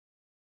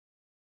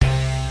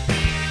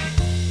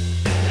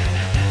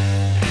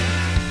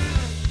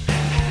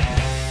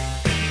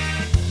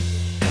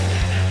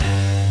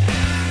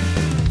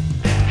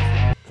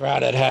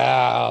Crowded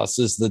House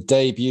is the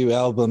debut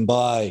album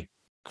by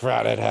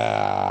Crowded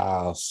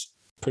House,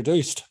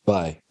 produced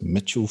by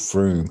Mitchell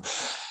Froome.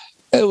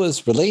 It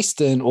was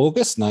released in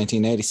August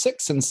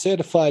 1986 and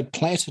certified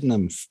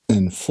platinum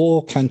in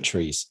 4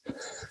 countries.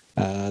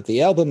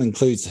 The album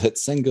includes the hit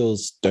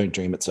singles Don't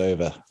Dream It's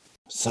Over,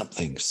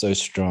 Something So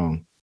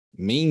Strong,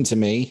 Mean to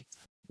Me,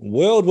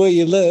 World Where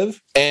You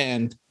Live,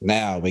 and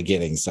Now We're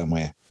Getting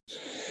Somewhere.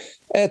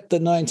 At the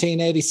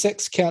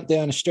 1986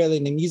 Countdown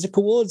Australian Music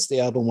Awards, the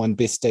album won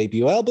Best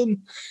Debut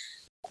Album,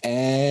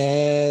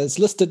 as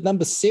listed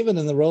number 7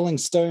 in the Rolling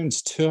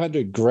Stones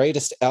 200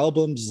 Greatest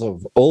Albums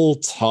of All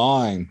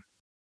Time.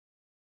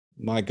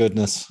 My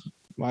goodness.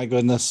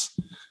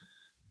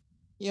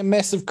 You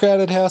massive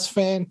Crowded House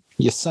fan?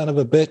 You son of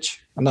a bitch.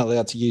 I'm not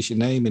allowed to use your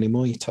name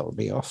anymore. You told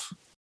me off.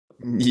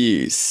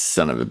 You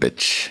son of a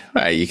bitch.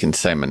 Hey, you can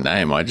say my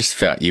name. I just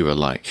felt you were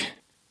like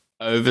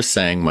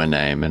oversaying my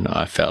name, and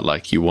I felt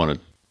like you wanted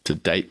to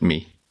date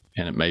me,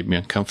 and it made me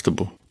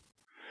uncomfortable.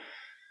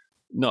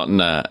 Not in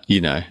a,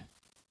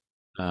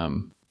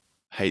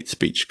 hate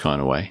speech kind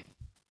of way.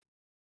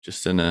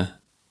 Just in a...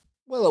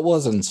 Well, it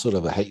was in sort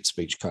of a hate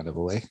speech kind of a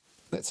way.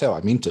 That's how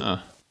I meant it.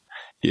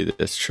 Yeah,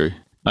 that's true.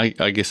 I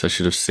guess I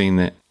should have seen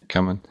that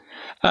coming.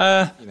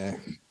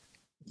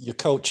 Your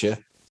culture,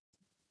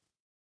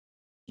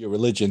 your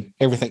religion,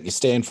 everything you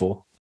stand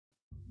for.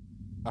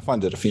 I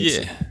find it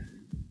offensive. Yeah.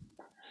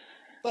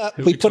 But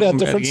we put our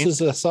differences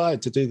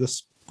aside to do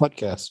this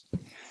podcast.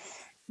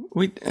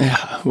 We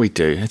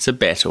do. It's a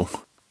battle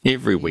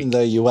every week. Even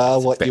though you are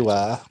what you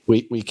are,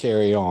 we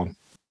carry on.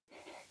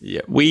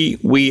 Yeah,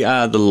 we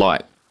are the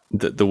light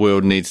that the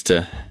world needs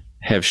to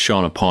have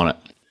shone upon it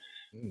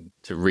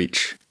to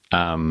reach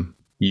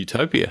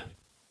utopia,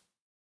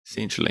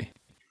 essentially.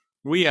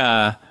 We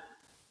are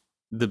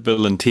the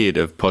Bill and Ted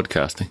of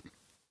podcasting.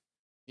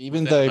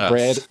 Even though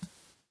Brad...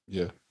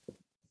 Yeah.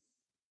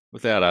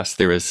 Without us,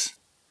 there is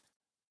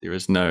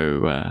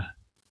no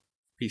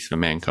peace for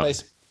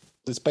mankind.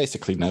 There's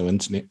basically no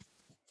internet.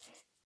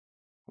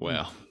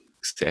 Well,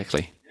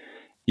 exactly.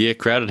 Yeah,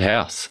 Crowded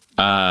House.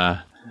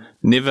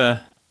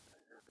 Never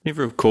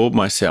have called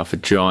myself a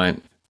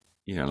giant,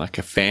 like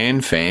a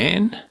fan.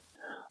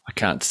 I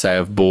can't say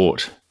I've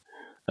bought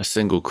a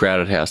single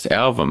Crowded House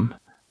album,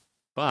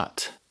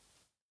 but...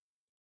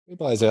 Who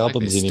buys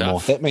albums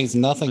anymore? That means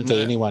nothing to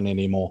anyone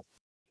anymore.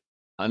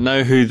 I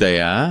know who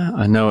they are.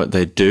 I know what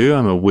they do.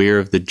 I'm aware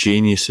of the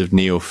genius of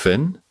Nil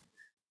Fun,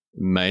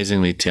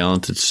 amazingly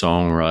talented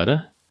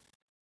songwriter.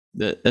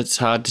 It's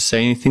hard to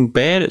say anything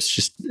bad. It's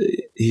just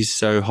he's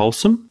so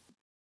wholesome.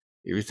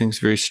 Everything's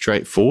very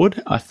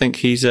straightforward. I think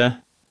he's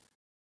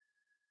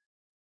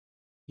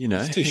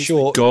he's too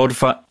short.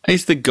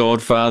 He's the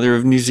godfather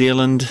of New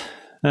Zealand.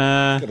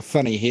 Got a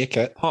funny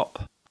haircut.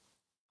 Pop.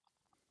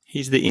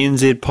 He's the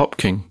NZ pop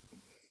king.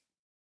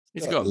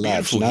 He's got a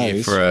beautiful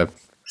hair for a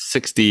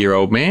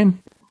 60-year-old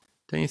man,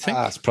 don't you think?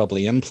 It's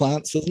probably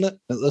implants, isn't it?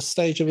 At this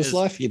stage of his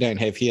life, you don't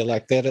have hair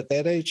like that at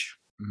that age.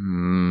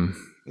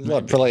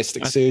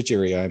 Plastic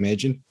surgery, I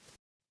imagine.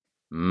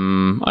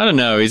 I don't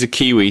know. He's a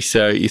Kiwi,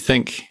 so you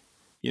think,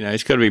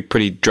 he's got to be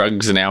pretty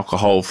drugs and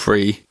alcohol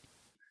free.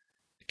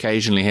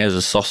 Occasionally has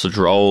a sausage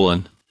roll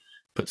and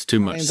puts too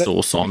much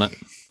sauce on it.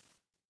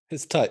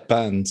 His tight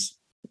buns,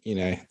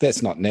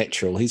 that's not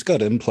natural. He's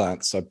got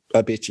implants,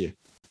 I bet you.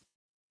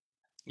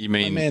 You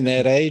mean a man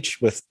that age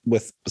with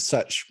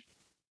such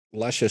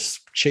luscious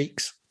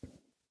cheeks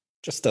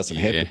just doesn't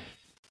happen.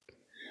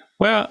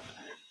 Well,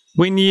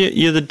 when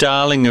you're the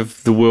darling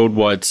of the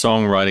worldwide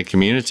songwriting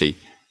community,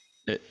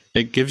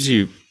 it gives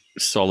you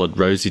solid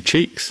rosy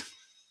cheeks,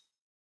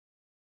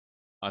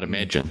 I'd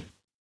imagine.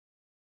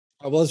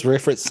 I was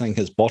referencing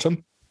his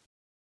bottom.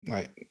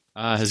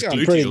 His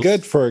glute pretty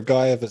good for a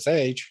guy of his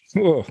age.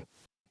 Oh,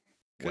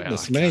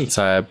 goodness me.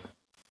 So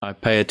I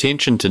pay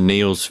attention to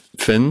Neil's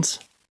fins.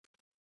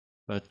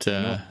 But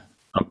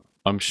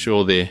I'm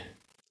sure they're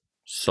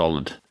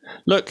solid.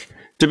 Look,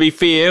 to be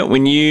fair,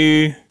 when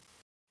you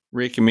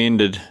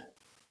recommended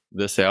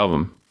this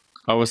album,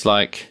 I was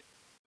like,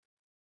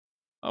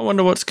 I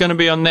wonder what's going to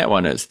be on that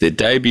one. It's their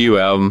debut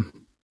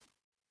album.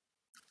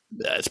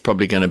 It's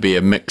probably going to be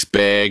a mixed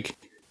bag,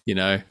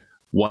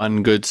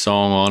 one good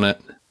song on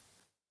it.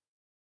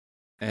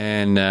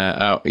 And,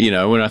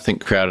 when I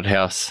think Crowded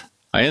House,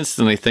 I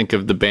instantly think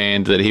of the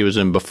band that he was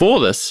in before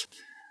this,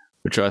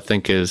 which I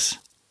think is...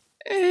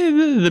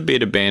 the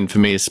better band for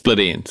me is Split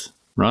Enz,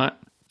 right?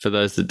 For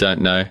those that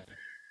don't know,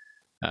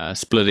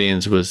 Split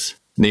Enz was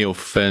Nil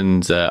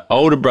Fun's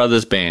older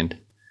brother's band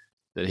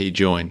that he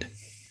joined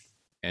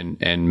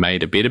and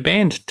made a better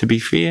band, to be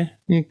fair.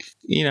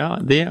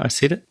 There, I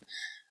said it.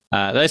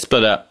 They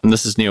split up, and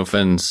this is Nil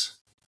Fun's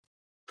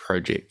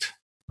project,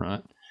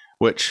 right?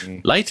 Which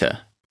later,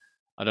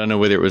 I don't know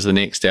whether it was the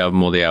next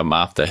album or the album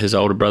after, his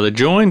older brother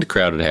joined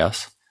Crowded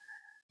House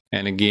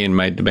and again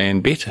made the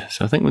band better.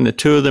 So I think when the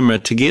two of them are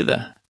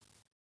together,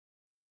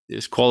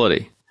 there's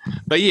quality.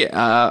 But yeah,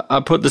 I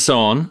put this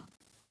on,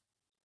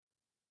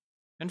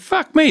 and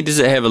fuck me, does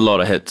it have a lot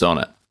of hits on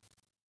it?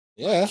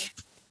 Yeah.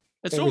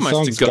 It's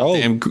almost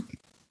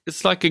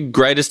it's like a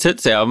greatest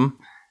hits album,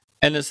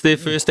 and it's their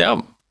first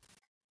album.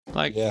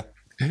 Like,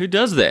 who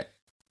does that?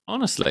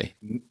 Honestly,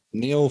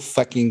 Nil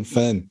fucking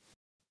Fun.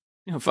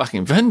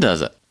 Fucking Vin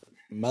does it.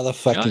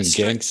 Motherfucking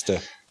gangster.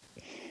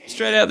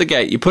 Straight out the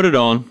gate, you put it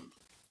on.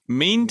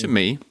 Mean to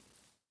me.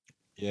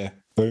 Yeah.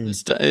 Boom.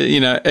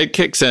 It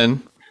kicks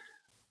in.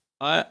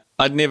 I'd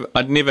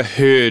never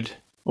heard,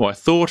 or I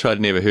thought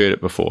I'd never heard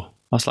it before.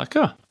 I was like,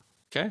 oh,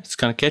 okay, it's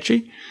kind of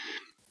catchy.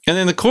 And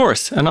then the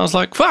chorus, and I was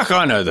like, fuck,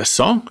 I know this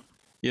song.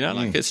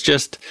 Like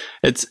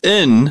it's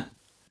in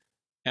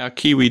our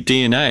Kiwi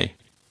DNA,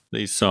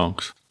 these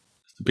songs.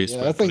 It's the best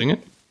way of putting it.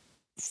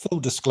 Full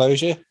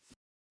disclosure,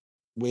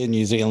 we're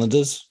New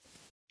Zealanders.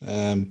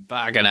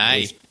 Fucking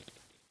A.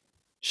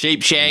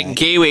 Sheep shagging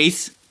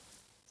Kiwis.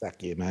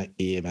 Fuck you, mate.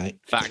 Yeah, mate.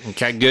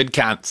 Fucking good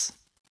cunts.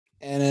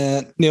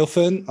 And Nil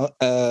Fun,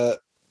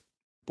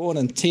 born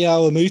in Te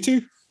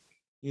Awamutu,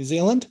 New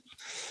Zealand.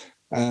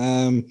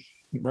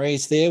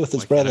 Raised there with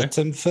his brother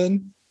Tim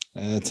Fun.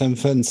 Tim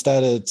Fun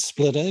started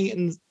Split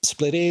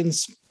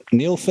Ends.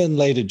 Nil Fun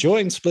later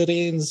joined Split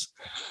Ends.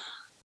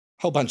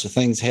 Whole bunch of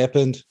things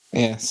happened.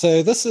 Yeah,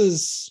 so this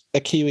is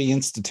a Kiwi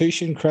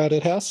institution,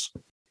 Crowded House.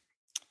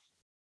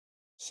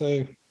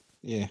 So,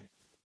 yeah.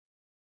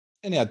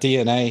 And our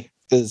DNA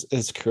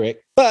is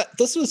correct. But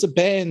this was a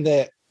band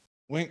that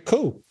went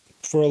cool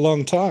for a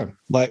long time.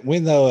 Like,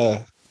 when they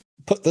were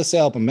put this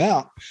album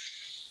out,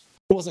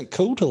 it wasn't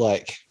cool to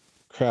like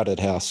Crowded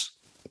House.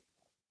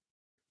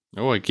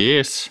 Oh, I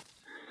guess.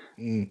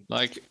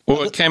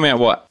 It came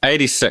out,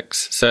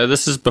 86? So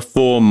this is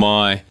before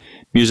my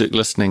music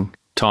listening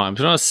times.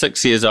 When I was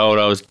 6 years old,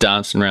 I was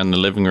dancing around the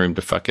living room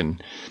to fucking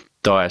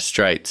Dire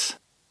Straits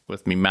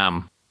with me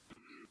mum,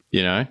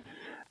 Okay.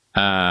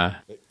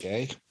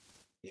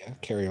 Yeah,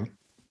 carry on.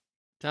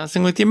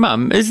 Dancing with your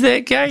mum? Is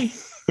that gay?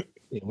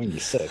 Yeah, when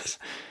you're 6.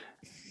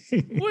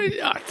 Well,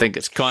 I think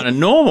it's kind of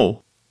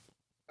normal.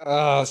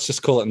 Let's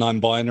just call it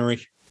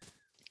non-binary.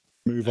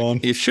 Move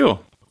on. Yeah,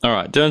 sure. All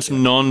right, doing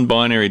some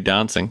non-binary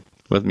dancing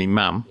with me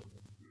mum.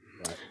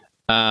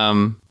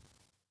 Right.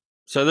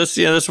 So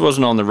this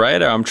wasn't on the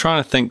radar. I'm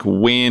trying to think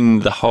when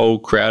the whole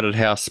Crowded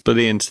House Split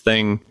Ends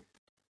thing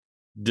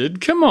did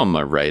come on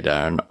my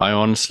radar, and I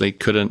honestly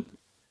couldn't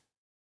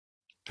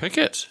pick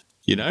it.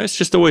 It's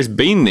just always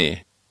been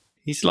there.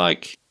 He's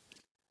like,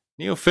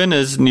 Nil Fun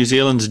is New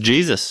Zealand's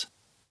Jesus.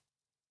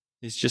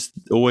 He's just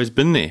always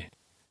been there,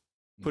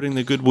 putting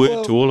the good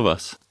word to all of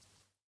us.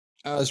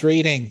 I was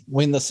reading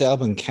when this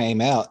album came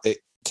out, it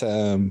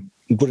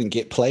wouldn't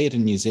get played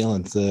in New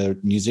Zealand. The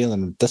New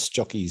Zealand disc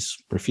jockeys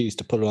refused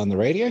to put it on the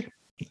radio.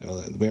 They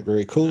weren't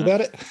very cool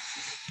about it.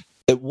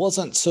 It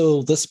wasn't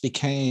till this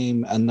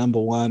became a number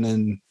one,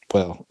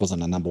 it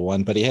wasn't a number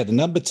one, but he had a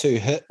number 2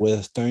 hit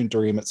with Don't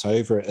Dream It's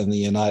Over in the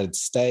United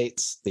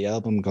States. The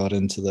album got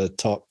into the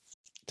top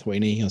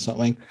 20 or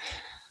something,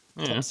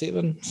 top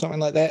 7, something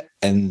like that.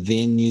 And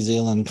then New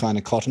Zealand kind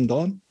of cottoned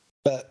on.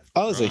 But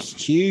I was a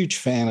huge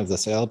fan of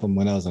this album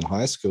when I was in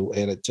high school,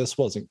 and it just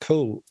wasn't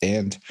cool.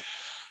 And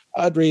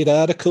I'd read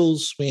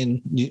articles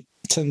when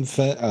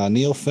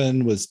Nil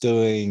Fun was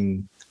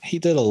doing, he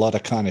did a lot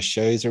of kind of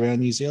shows around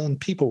New Zealand.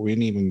 People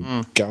weren't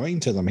even going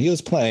to them. He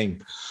was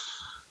playing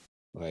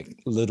like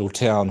little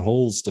town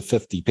halls to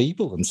 50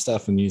 people and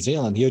stuff in New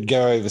Zealand. He would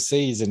go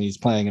overseas and he's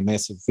playing a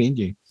massive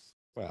venue.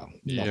 Well,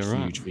 not a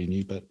huge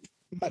venue, but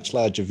much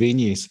larger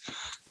venues.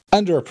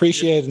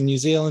 Underappreciated in New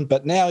Zealand,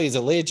 but now he's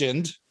a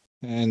legend.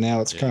 And now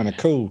it's kind of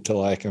cool to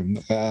like him.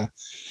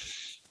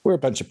 We're a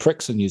bunch of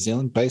pricks in New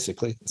Zealand,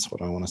 basically. That's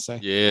what I want to say.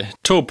 Yeah.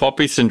 Tall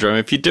poppy syndrome.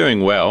 If you're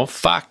doing well,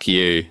 fuck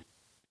you.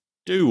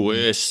 Do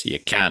worse, you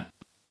can't.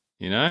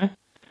 Yeah,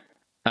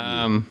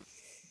 I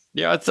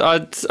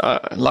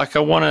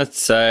want to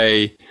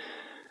say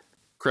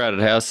Crowded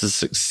House's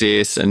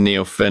success and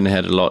Nil Fun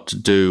had a lot to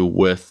do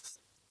with,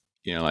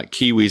 like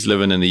Kiwis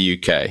living in the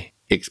UK,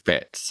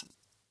 expats,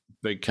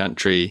 big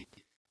country.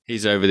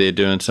 He's over there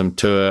doing some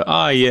tour.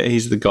 Oh, yeah,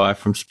 he's the guy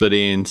from Split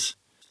Ends.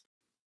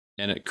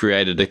 And it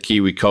created a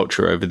Kiwi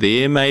culture over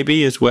there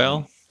maybe as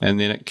well. And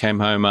then it came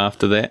home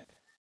after that.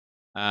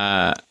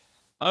 They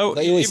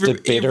always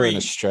did better in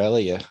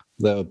Australia.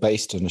 They were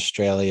based in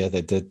Australia.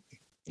 They did,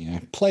 they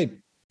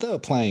were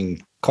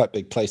playing quite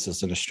big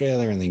places in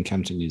Australia and then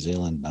come to New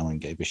Zealand. No one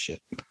gave a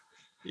shit.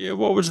 Yeah,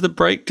 what was the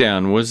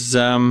breakdown?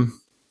 So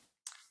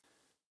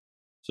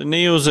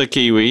Neil's a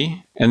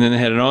Kiwi and then they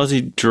had an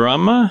Aussie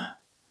drummer.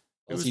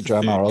 Aussie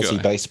drummer,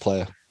 Aussie bass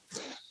player.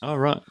 Oh,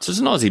 right. So it's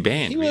an Aussie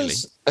band,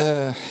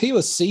 He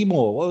was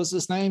Seymour. What was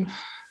his name?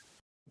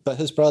 But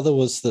his brother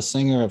was the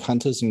singer of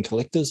Hunters and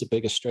Collectors, a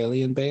big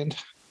Australian band.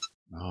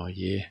 Oh,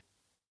 yeah.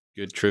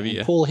 Good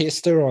trivia. And Paul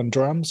Hester on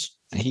drums.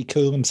 He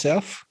killed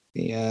himself.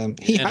 He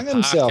hung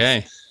himself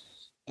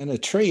in a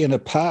tree in a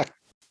park.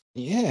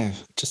 Yeah,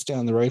 just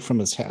down the road from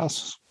his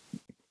house.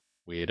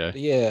 Weirdo.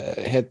 Yeah,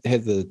 had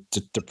the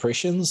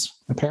depressions,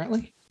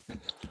 apparently.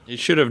 He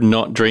should have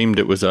not dreamed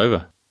it was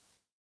over.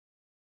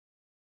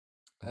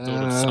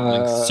 Thought of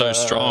something so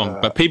strong.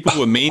 But people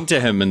were mean to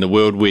him in the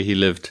world where he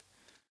lived.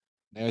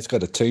 Now he's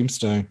got a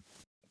tombstone.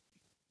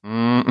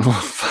 Oh,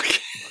 fuck.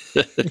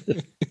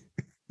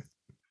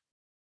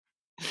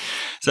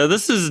 So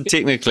this is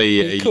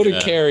technically He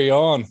couldn't carry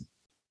on.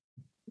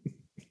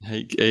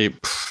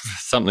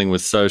 Something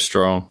was so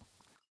strong.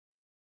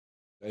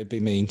 They'd be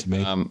mean to me.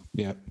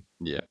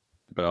 Yeah,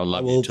 but I'll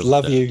love I will you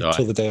love you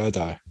till the day I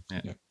die.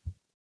 Yeah.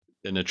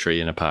 In a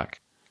tree in a park.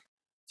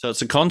 So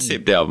it's a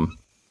concept album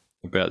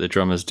about the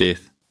drummer's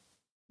death.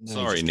 No,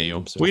 sorry,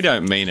 Neil. We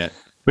don't mean it.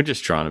 We're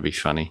just trying to be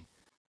funny.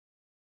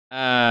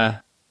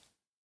 Yeah.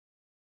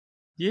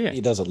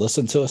 He doesn't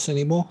listen to us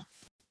anymore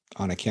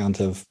on account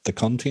of the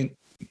content.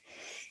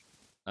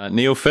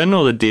 Nil Fun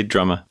or the dead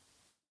drummer?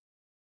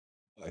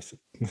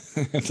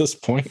 At this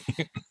point.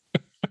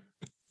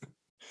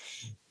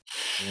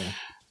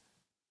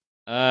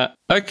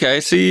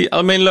 Okay, so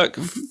I mean, look,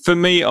 for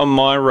me on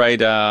my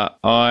radar,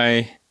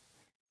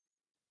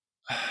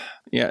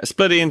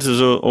 Split Ends is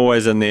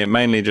always in there,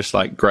 mainly just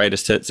like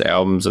greatest hits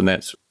albums, and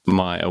that's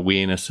my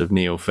awareness of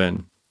Nil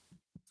Fun.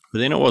 But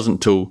then it wasn't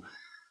until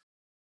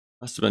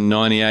must have been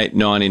 98,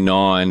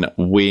 99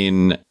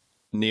 when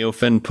Nil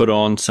Fun put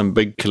on some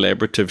big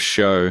collaborative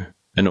show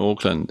in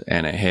Auckland,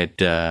 and it had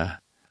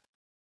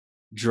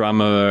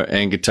drummer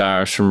and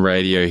guitarist from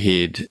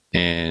Radiohead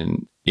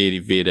and Eddie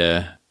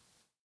Vedder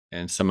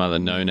and some other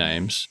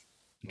no-names.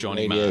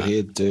 Johnny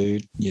Radiohead,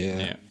 dude.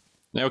 Yeah.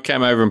 They all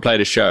came over and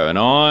played a show, and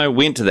I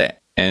went to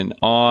that. And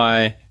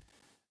I,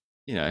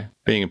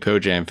 being a Pearl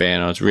Jam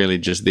fan, I was really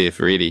just there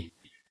for Eddie.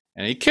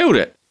 And he killed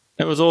it.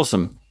 It was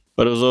awesome.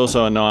 But it was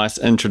also a nice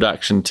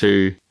introduction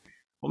to,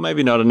 well,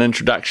 maybe not an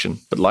introduction,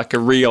 but like a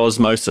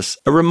re-osmosis,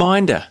 a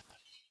reminder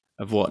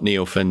of what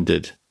Nil Fun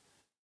did.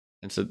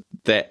 And so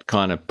that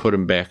kind of put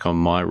him back on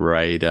my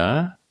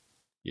radar,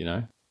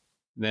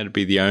 That'd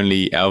be the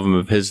only album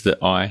of his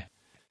that I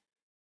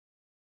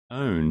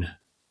own.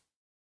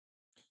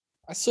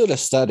 I sort of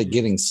started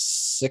getting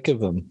sick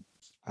of him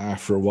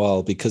after a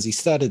while because he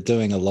started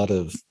doing a lot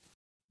of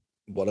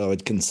what I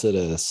would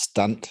consider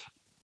stunt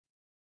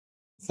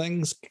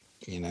things.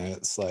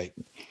 It's like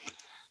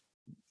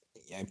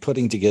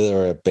putting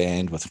together a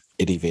band with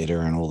Eddie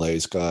Vedder and all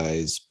those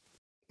guys.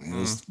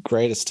 His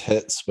greatest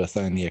hits with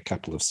only a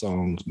couple of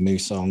new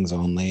songs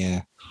on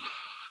there.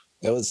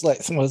 It was like,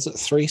 was it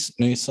 3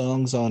 new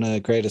songs on a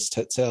greatest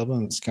hits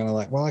album? It's kind of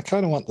like, well, I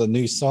kind of want the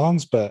new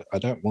songs, but I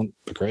don't want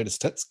the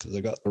greatest hits because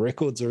I got the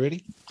records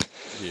already.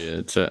 Yeah,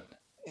 that's it.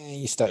 And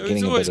you start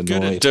getting a bit annoyed.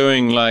 Good at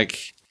doing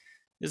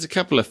there's a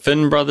couple of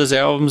Finn Brothers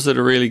albums that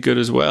are really good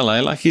as well.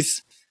 Like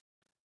he's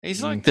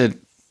like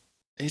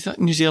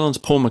New Zealand's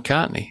Paul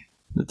McCartney.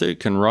 The dude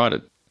can write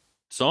a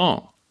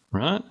song,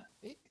 right?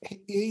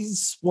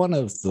 He's one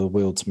of the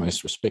world's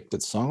most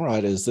respected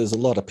songwriters. There's a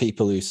lot of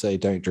people who say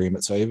Don't Dream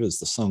It's Over is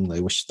the song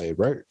they wish they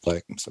wrote,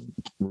 like some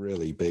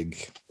really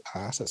big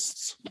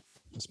artists.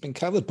 It's been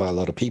covered by a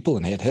lot of people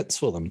and had hits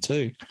for them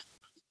too.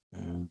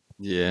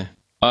 Yeah.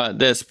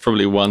 That's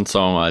probably one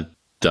song I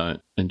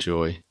don't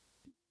enjoy.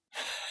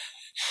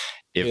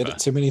 Ever. Heard it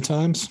too many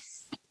times?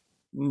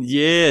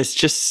 Yeah, it's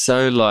just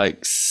so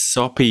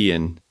soppy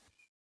and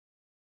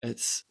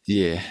it's,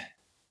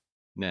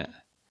 nah.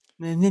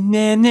 Oh,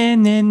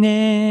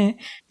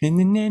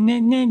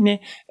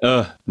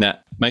 nah.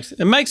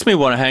 It makes me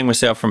want to hang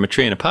myself from a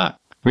tree in a park,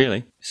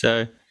 really.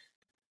 So,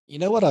 you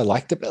know what I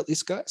liked about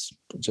these guys?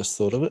 I just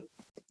thought of it.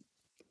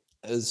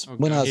 Is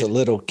when I was a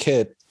little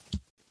kid,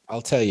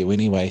 I'll tell you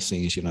anyway,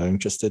 seeing as you're not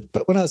interested.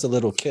 But when I was a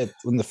little kid,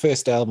 one of the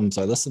first albums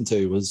I listened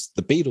to was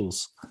the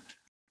Beatles,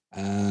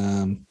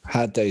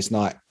 Hard Day's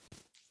Night,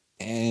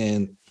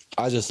 and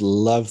I just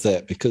loved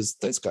that because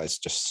those guys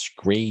just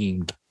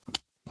screamed.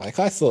 Like,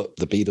 I thought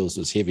the Beatles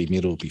was heavy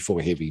metal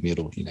before heavy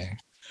metal, You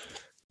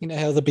know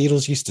how the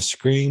Beatles used to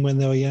scream when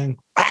they were young?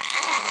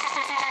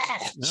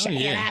 Shut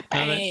up,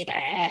 baby.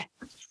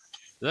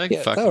 They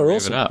were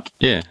awesome. It up.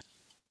 Yeah.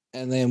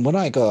 And then when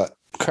I got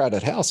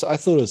Crowded House, I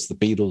thought it was the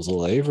Beatles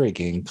all over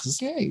again because,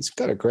 he's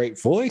got a great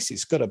voice.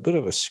 He's got a bit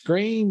of a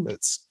scream.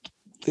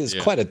 There's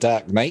quite a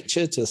dark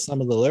nature to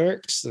some of the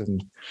lyrics.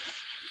 And,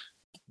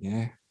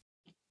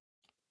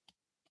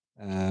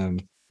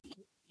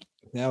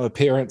 now her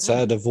parents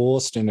are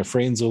divorced and her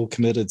friends all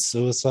committed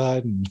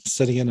suicide and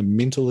sitting in a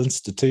mental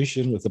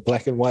institution with a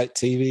black and white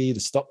TV to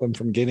stop them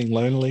from getting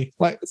lonely.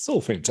 Like, it's all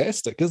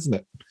fantastic, isn't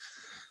it?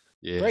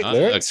 Yeah. Great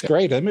lyrics,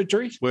 great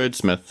imagery.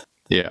 Wordsmith.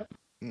 Yeah.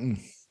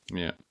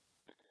 Yeah.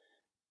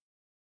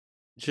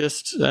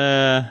 Just,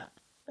 and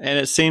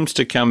it seems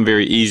to come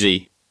very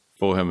easy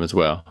for him as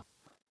well.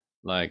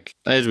 Like,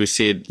 as we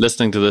said,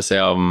 listening to this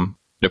album,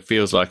 it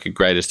feels like a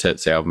greatest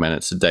hits album and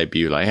it's a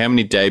debut. Like, how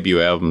many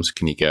debut albums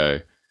can you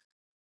go?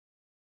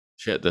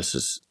 Shit, this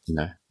is,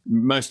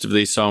 most of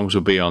these songs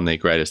will be on their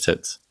greatest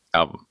hits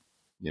album.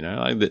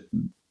 Like the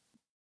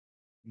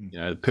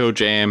Pearl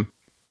Jam,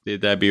 their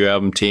debut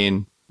album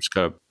 10, it's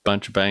got a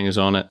bunch of bangers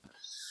on it.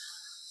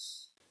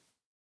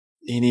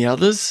 Any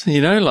others?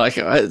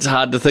 It's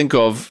hard to think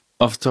of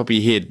off the top of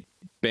your head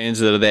bands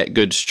that are that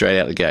good straight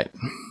out the gate.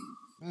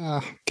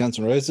 Guns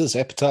N' Roses,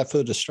 Appetite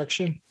for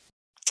Destruction.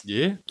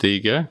 Yeah, there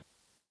you go.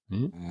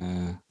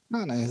 Yeah.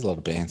 No, there's a lot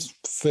of bands.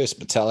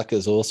 First Metallica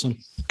is awesome.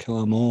 Kill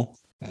 'Em All.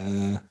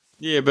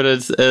 Yeah, but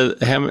it's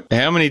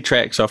how many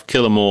tracks off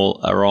Kill 'Em All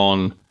are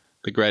on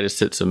the greatest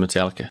hits of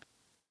Metallica?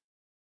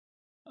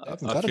 They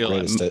haven't got a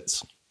greatest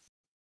hits.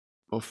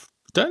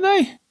 Don't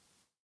they?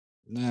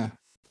 Nah.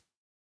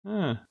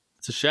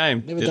 It's a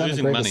shame. Never They're done the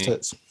losing greatest money.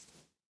 hits.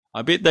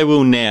 I bet they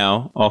will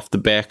now off the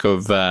back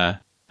of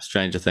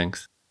Stranger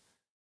Things.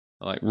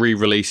 Like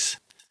re-release.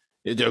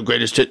 It's their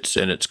greatest hits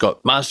and it's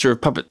got Master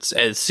of Puppets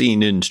as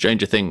seen in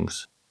Stranger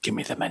Things. Give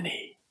me the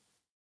money.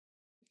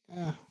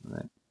 Yeah.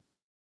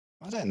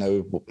 I don't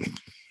know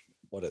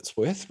what it's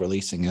worth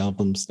releasing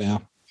albums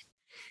now.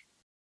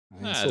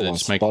 It's all on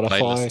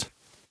Spotify.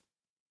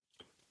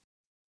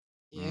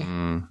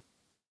 Yeah.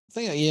 I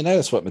think you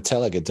notice what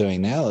Metallica are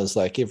doing now is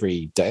like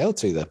every day or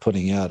two they're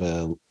putting out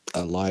a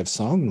live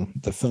song.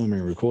 They're filming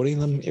and recording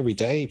them every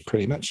day.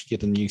 Pretty much you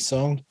get a new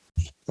song.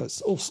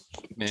 That's all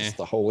just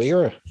the whole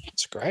era.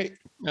 It's great.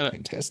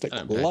 Fantastic.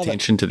 I don't pay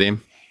attention to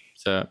them.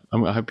 So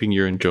I'm hoping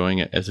you're enjoying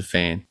it as a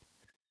fan.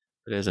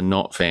 But as a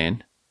not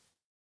fan,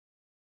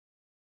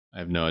 I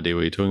have no idea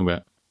what you're talking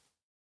about.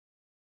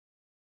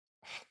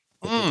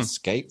 They did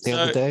Escape the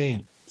other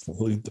day.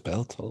 William the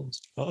Bell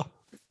tolls. Oh.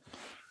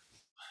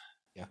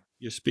 Yeah.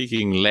 You're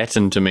speaking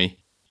Latin to me.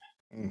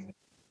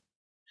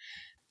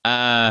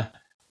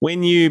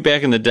 When you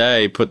back in the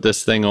day put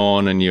this thing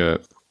on and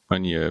it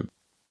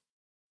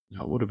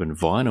would have been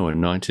vinyl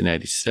in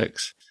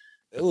 1986.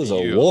 It was a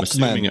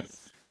Walkman.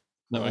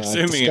 I'm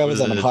assuming it was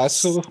in high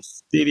school.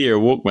 Stereo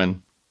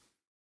Walkman.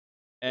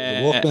 The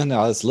Walkman.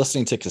 I was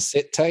listening to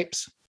cassette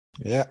tapes.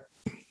 Yeah,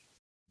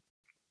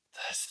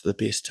 that's the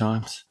best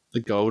times, the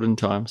golden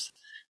times.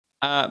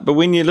 But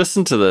when you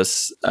listen to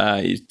this,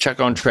 you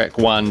chuck on track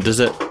one. Does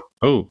it?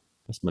 Oh,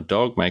 that's my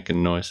dog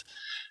making noise.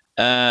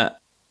 When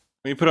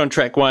you put on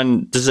track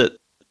one, do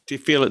you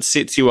feel it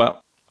sets you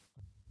up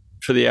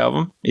for the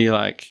album? Do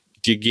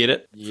you get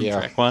it from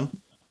track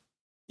one?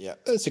 Yeah,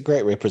 it's a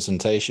great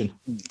representation.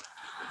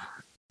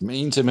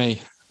 Mean to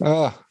me.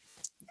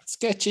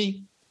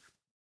 Sketchy.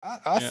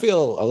 I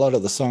feel a lot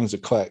of the songs are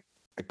quite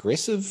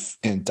aggressive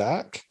and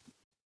dark,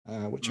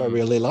 which I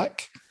really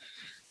like,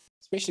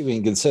 especially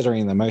when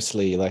considering they're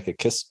mostly like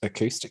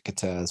acoustic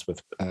guitars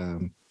with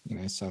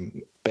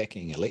some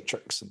backing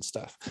electrics and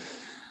stuff.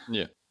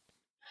 Yeah.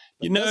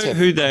 But you know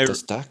who they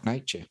this dark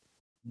nature.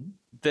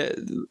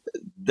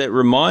 That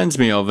reminds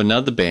me of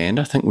another band.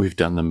 I think we've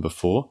done them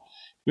before.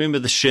 Remember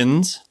the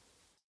Shins?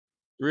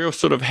 Real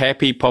sort of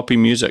happy poppy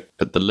music,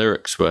 but the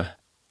lyrics were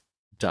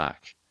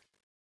dark.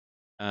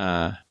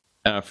 And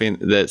I think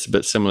that's a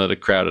bit similar to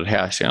Crowded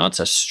House. It's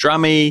a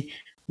strummy,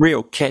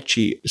 real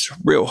catchy, it's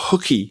real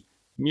hooky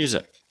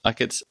music.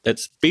 Like it's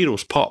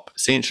Beatles pop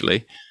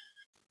essentially.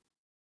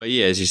 But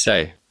yeah, as you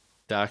say,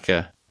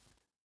 darker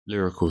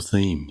lyrical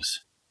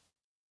themes.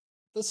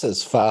 This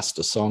is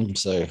faster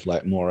songs, so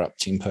like more up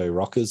tempo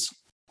rockers,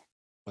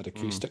 but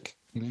acoustic,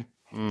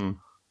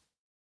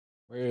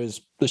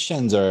 Whereas the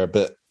Shins are a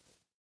bit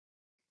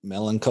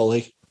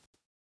melancholy.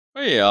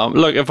 Oh yeah,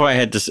 look, if I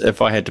had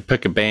to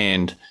pick a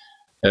band,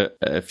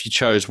 if you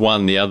chose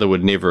one, the other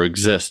would never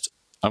exist.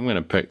 I'm going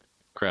to pick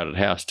Crowded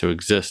House to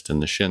exist,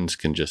 and the Shins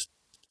can just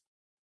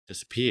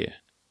disappear.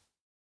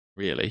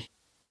 Really,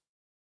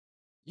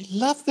 you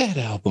love that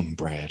album,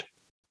 Brad.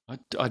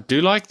 I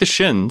do like the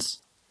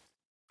Shins,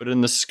 but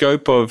in the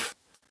scope of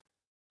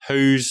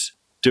who's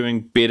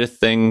doing better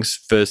things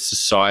for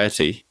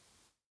society,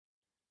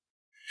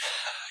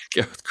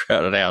 go with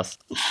Crowded House.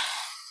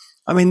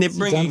 I mean, they're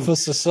bringing done for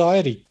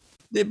society.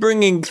 They're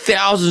bringing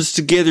thousands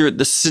together at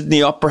the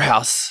Sydney Opera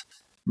House,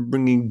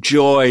 bringing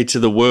joy to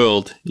the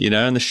world,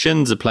 and the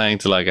Shins are playing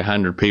to like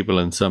 100 people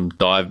in some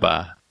dive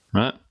bar,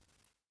 right?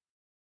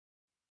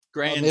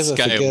 Grand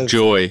scale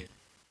joy.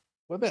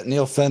 What about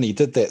Nil Fun? He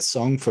did that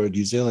song for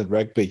New Zealand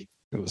Rugby.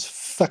 It was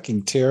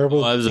fucking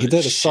terrible. He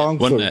did a song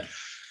for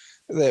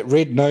that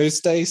Red Nose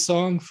Day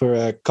song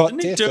for Cot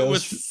Death. That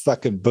was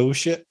fucking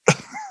bullshit.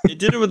 He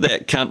did it with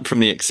that cunt from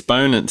the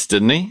Exponents,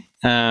 didn't he?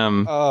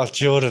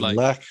 Jordan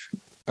Luck.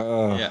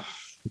 Yeah.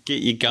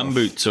 Get your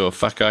gumboots or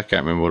fuck, I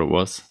can't remember what it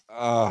was.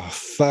 Oh,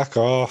 fuck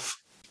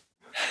off.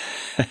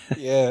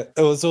 Yeah,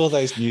 it was all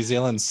those New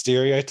Zealand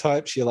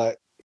stereotypes. You're like,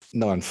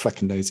 no one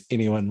fucking knows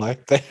anyone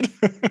like that.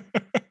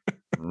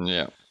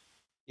 Yeah.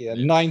 Yeah,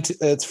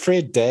 it's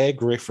Fred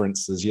Dagg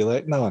references. You're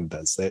like, no one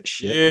does that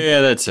shit.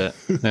 Yeah, that's it.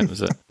 That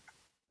was it.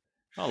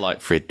 I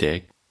like Fred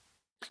Dagg.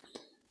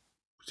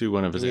 Do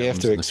one of his albums. We have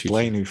to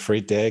explain who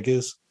Fred Dagg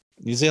is.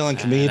 New Zealand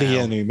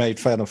comedian who made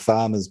fun of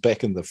farmers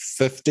back in the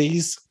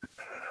 50s.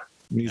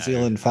 New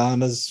Zealand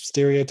farmers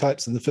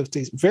stereotypes in the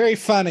 50s. Very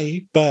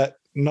funny, but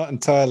not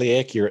entirely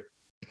accurate.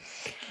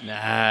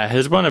 Nah,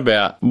 his one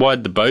about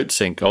why'd the boat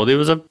sink? Oh, there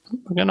was a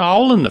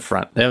hole in the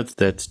front.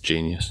 That's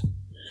genius.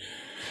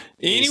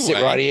 Anyway,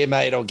 sit right here,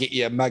 mate. I'll get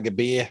you a mug of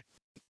beer.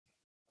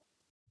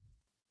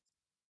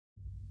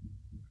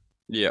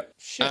 Yeah.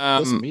 Shit,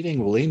 this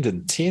meeting will end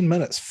in 10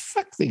 minutes.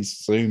 Fuck these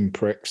Zoom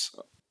pricks.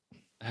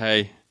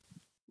 Hey,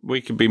 we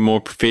could be more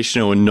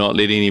professional and not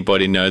let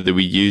anybody know that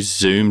we use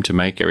Zoom to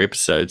make our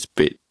episodes,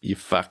 but you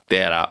fucked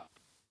that up.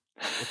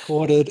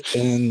 Recorded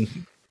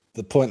in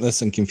the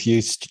pointless and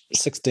confused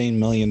 $16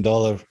 million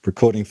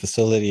recording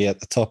facility at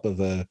the top of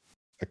a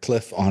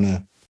cliff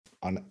on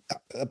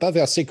above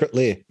our secret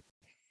lair.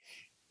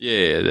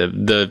 Yeah,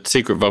 the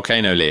secret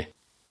volcano lair.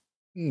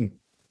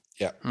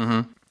 Yeah.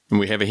 Mm-hmm. And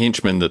we have a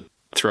henchman that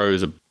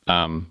throws a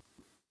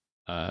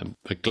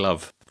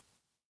glove.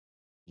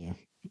 Yeah.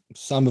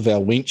 Some of our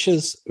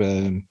winches,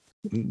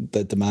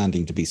 they're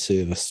demanding to be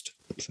serviced.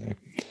 So,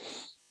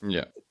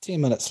 yeah.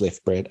 10 minutes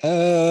left, Brad. What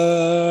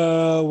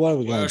are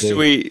we going to do?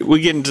 Should we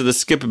get into the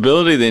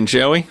skippability then,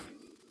 shall we?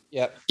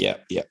 Yep.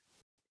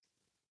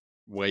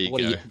 Where you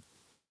go?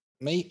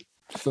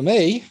 For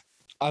me,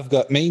 I've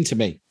got Mean to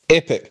Me.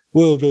 Epic.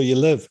 World Will You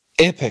Live.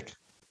 Epic.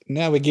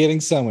 Now we're getting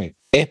somewhere.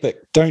 Epic.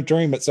 Don't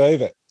Dream It's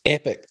Over.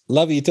 Epic.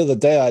 Love You Till the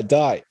Day I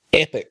Die.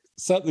 Epic.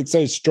 Something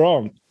So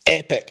Strong.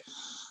 Epic.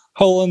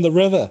 Hole in the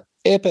River.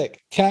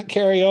 Epic. Can't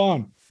Carry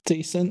On.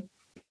 Decent.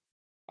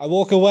 I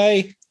Walk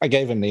Away. I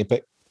gave it an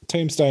epic.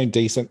 Tombstone,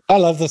 decent. I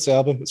love this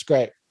album. It's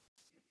great.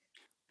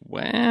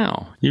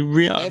 Wow. You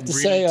really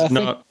did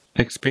not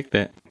expect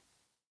that.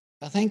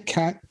 I think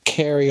Can't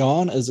Carry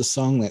On is a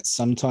song that's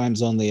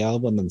sometimes on the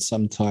album and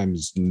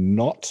sometimes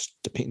not,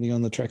 depending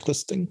on the track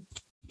listing.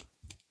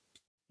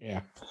 Yeah.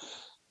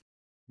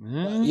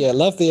 Yeah,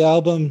 love the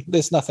album.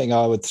 There's nothing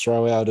I would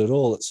throw out at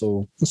all. It's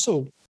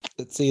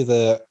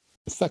either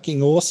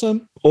fucking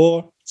awesome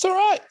or it's all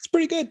right. It's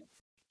pretty good.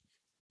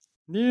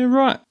 Yeah,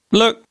 right.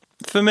 Look,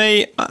 for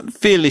me,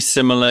 fairly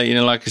similar,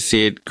 like I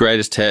said,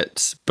 greatest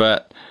hits,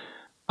 but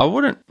I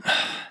wouldn't,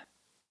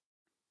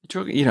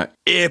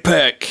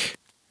 epic.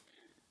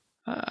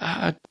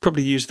 I'd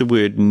probably use the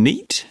word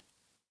neat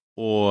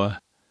or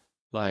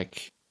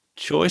like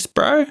choice,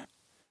 bro,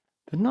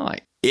 but not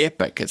like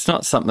epic. It's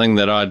not something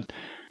that I'd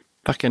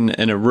fucking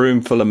in a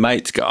room full of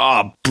mates go,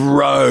 oh,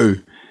 bro,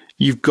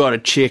 you've got to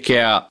check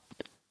out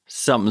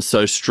Something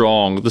So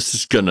Strong. This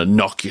is going to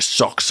knock your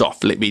socks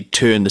off. Let me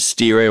turn the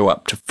stereo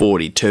up to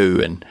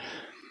 42 and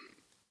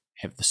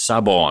have the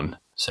sub on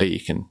so you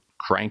can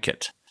crank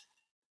it.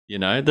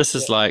 This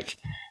is like,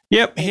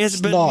 yep, here's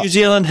a bit of New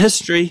Zealand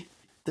history.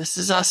 This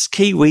is us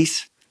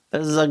Kiwis.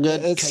 This is a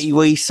good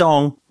Kiwi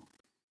song.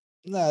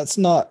 No, it's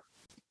not.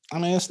 I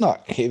mean, it's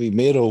not heavy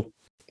metal.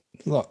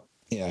 It's not,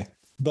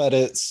 but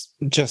it's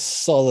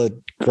just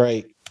solid,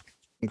 great,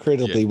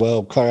 incredibly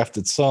well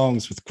crafted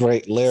songs with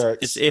great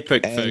lyrics. It's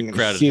epic for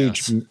Crowded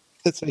House.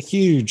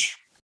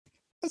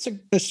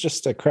 It's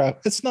just a crowd.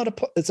 It's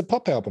a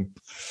pop album.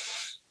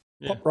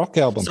 Pop rock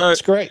album. So,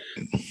 it's great.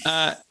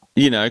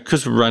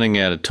 Because we're running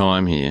out of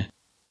time here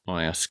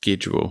on our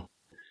schedule.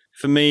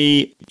 For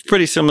me,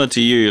 pretty similar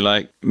to you,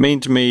 like Mean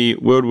to Me,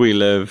 World We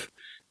Live.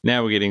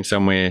 Now we're getting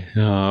somewhere.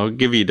 I'll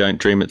give you Don't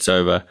Dream It's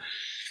Over.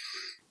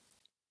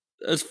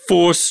 There's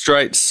 4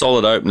 straight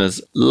solid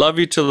openers. Love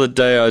You Till the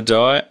Day I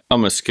Die.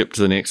 I'm going to skip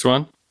to the next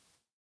one.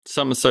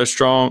 Something So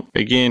Strong.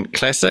 Again,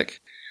 classic.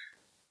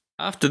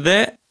 After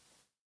that,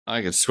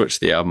 I could switch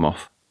the album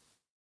off.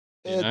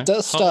 It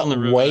does start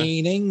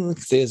waning.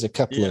 There's a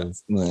couple of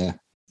there.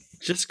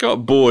 Just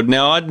got bored.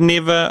 Now,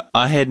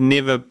 I had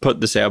never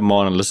put this album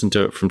on and listened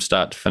to it from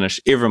start to finish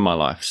ever in my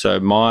life. So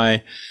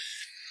my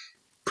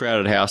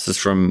Crowded House is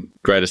from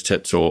greatest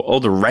hits or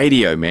the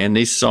radio, man.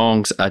 These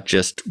songs are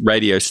just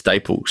radio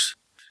staples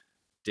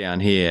down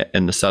here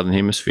in the Southern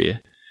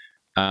Hemisphere.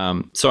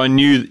 So I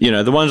knew,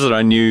 the ones that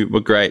I knew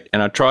were great,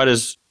 and I tried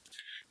to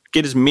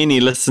get as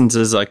many listens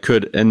as I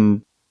could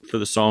in for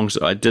the songs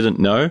that I didn't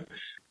know,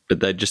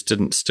 but they just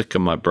didn't stick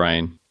in my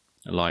brain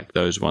like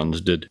those ones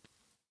did.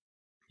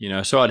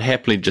 So I'd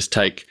happily just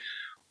take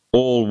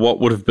all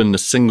what would have been the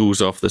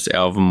singles off this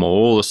album or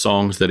all the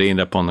songs that end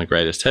up on the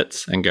greatest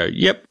hits and go,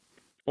 yep,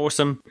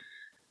 awesome.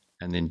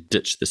 And then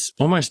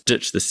almost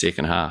ditch the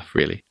second half,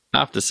 really.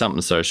 After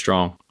Something So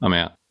Strong, I'm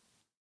out.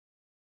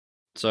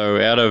 So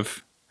out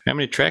of how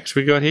many tracks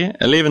we got here?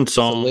 11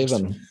 songs.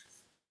 11.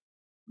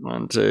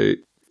 1, 2,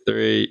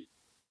 3,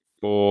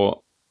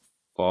 4,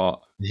 5.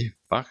 Yeah,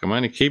 fuck, I'm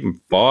only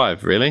keeping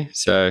 5, really.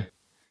 So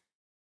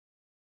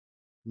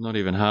not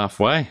even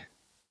halfway.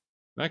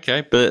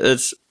 Okay, but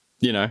it's,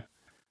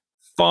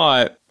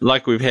 5,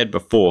 like we've had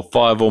before,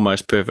 5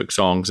 almost perfect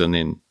songs and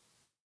then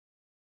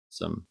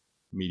some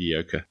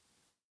mediocre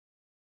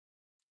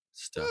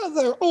stuff.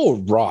 They're all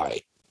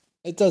right.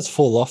 It does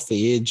fall off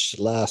the edge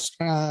last.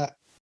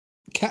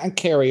 Can't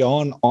Carry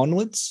On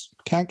onwards.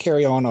 Can't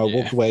Carry On or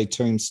Walk Away.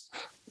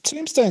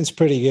 Tombstone's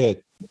pretty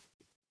good.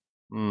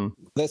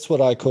 That's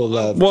what I call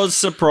love. I was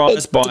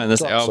surprised by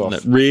this album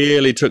that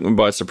really took me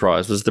by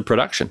surprise was the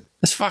production.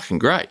 It's fucking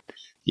great.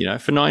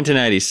 For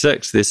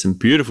 1986, there's some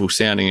beautiful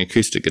sounding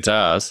acoustic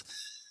guitars.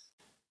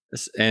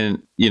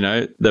 And,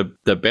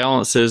 the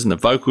balances and the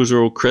vocals are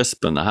all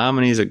crisp and the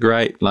harmonies are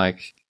great.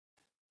 Like,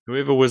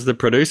 whoever was the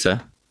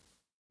producer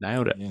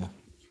nailed it. Yeah.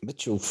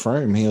 Mitchell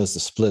Froome, he was the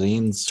Split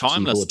Ends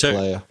timeless keyboard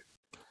player.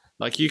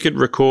 Like, you could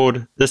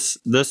record this,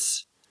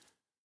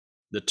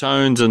 the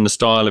tones and the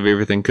style of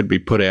everything could be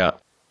put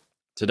out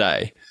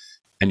today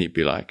and you'd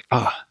be like,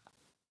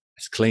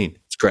 it's clean,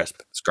 it's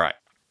crisp, it's great.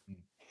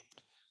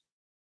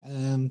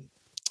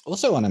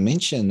 Also want to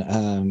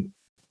mention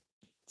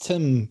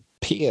Tim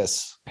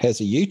Pierce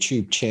has a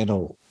YouTube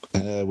channel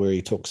where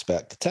he talks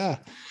about guitar.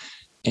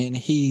 And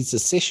he's a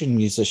session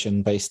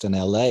musician based in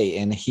LA,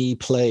 and he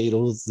played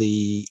all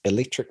the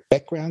electric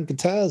background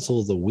guitars,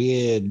 all the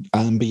weird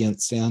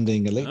ambient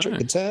sounding electric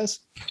guitars.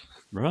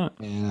 Right.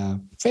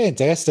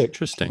 Fantastic.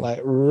 Interesting.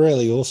 Like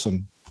really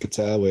awesome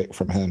guitar work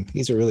from him.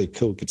 He's a really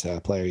cool guitar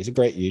player. He's a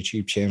great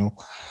YouTube channel.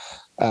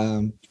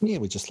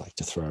 We just like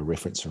to throw a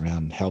reference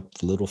around and help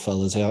the little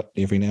fellas out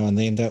every now and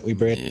then, don't we,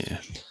 Brad? Yeah.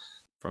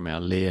 From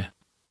our lair.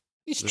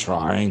 He's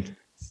trying.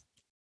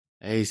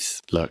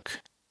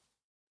 Look.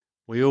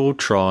 We all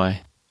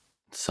try.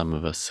 Some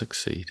of us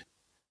succeed.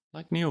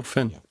 Like Nil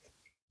Fun. Yeah.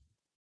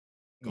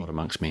 God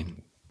amongst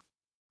men.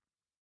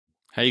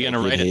 How are you going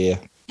to rate it?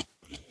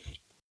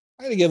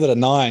 I'm going to give it a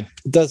 9.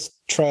 It does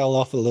trail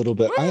off a little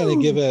bit. I'm going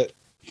to give it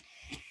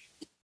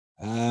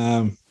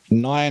 9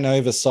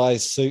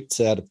 oversized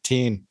suits out of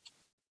 10.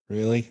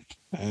 Really?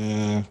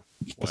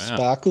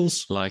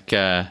 Sparkles. Like,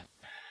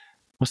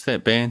 what's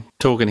that band?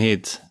 Talking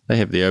Heads. They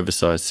have the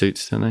oversized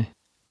suits, don't they?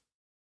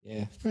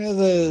 Yeah. Well,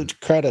 the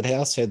Crowded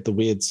House had the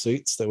weird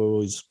suits that were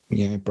always,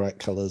 bright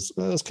colours.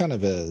 Well, it was kind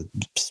of a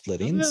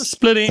split ends.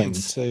 Split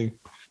ends. Too.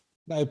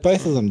 No,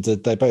 both of them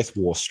did. They both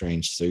wore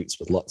strange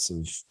suits with lots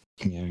of,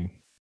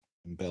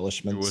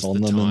 embellishments on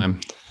them. Time.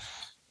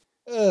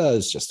 It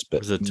was just a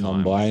bit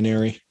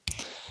non-binary.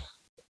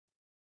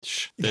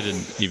 They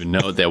didn't even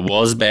know what that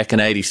was back in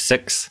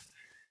 '86.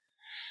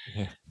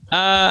 Yeah.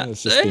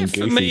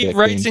 For me,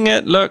 rating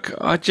it, look,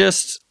 I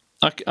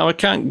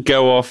can't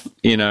go off,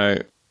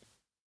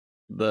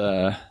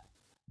 the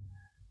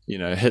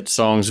hit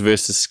songs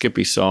versus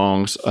skippy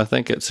songs. I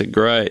think it's a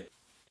great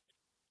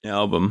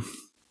album,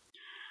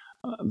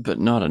 but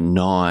not a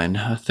 9.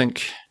 I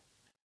think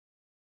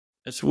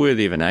it's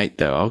worthy of an 8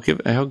 though.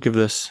 I'll give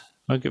this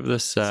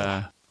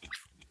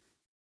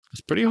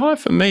it's pretty high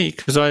for me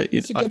because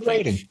it's a good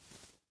rating.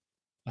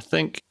 I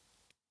think,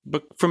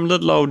 but from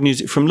little old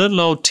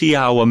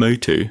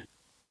Tiawamutu,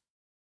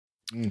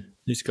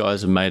 these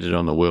guys have made it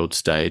on the world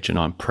stage, and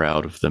I'm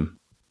proud of them.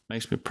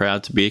 Makes me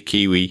proud to be a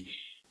Kiwi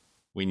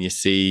when you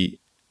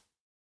see,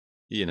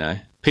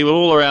 people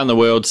all around the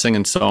world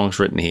singing songs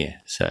written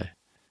here. So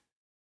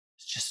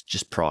it's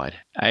just pride.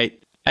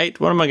 8.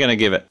 What am I going to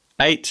give it?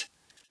 8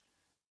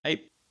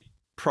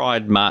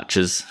 pride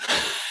marches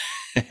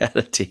out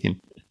of 10.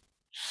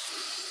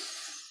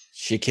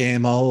 She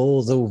came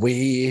all the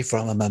way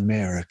from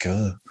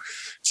America.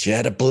 She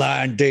had a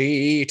blind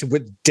date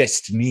with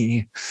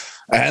destiny,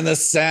 and the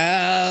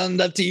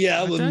sound of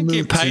Tiawamutu. I don't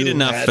get paid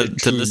enough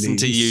to listen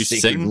to you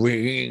sing.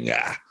 Ring.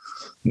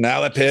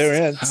 Now her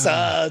parents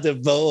are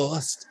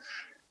divorced,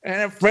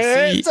 and her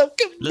friends have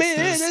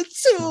committed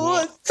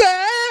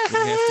suicide. We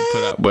have to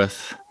put up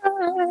with.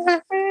 We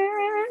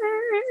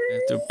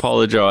have to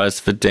apologise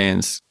for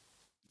Dan's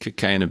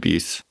cocaine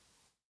abuse.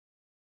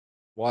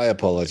 Why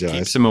apologise?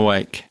 Keeps him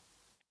awake.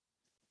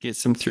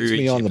 Gets him through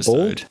each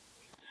episode.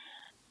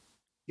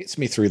 Gets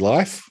me through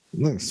life.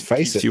 Let's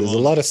face it, there's a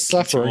lot of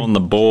suffering. On the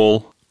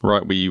ball,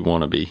 right where you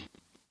want to be.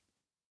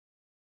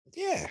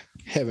 Yeah,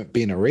 haven't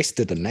been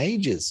arrested in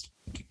ages.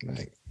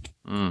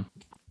 I'm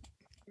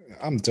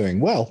doing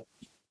well.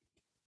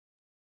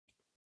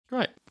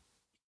 Great.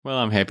 Well,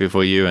 I'm happy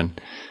for you, and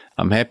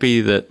I'm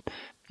happy that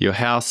your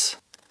house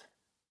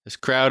is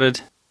crowded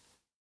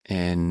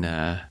and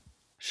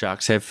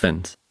sharks have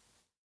fins.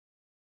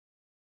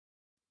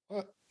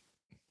 What?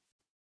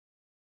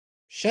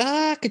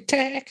 Shark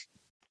attack.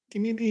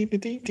 Great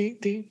song.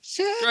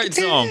 Shark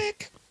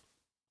attack.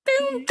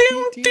 Oh,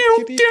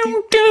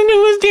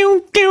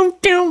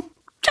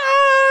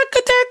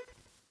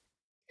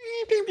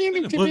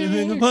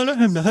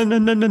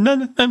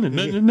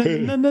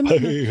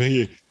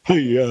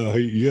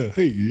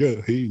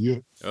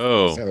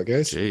 that's how it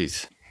goes.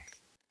 Jeez.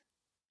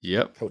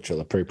 Yep. Cultural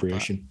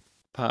appropriation.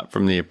 Apart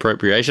from the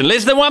appropriation,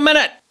 less than 1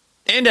 minute.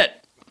 End it.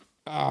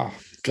 Oh,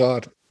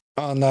 God.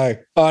 Oh, no.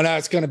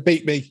 It's going to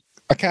beat me.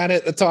 I can't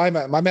hit the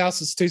timer. My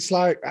mouse is too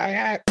slow.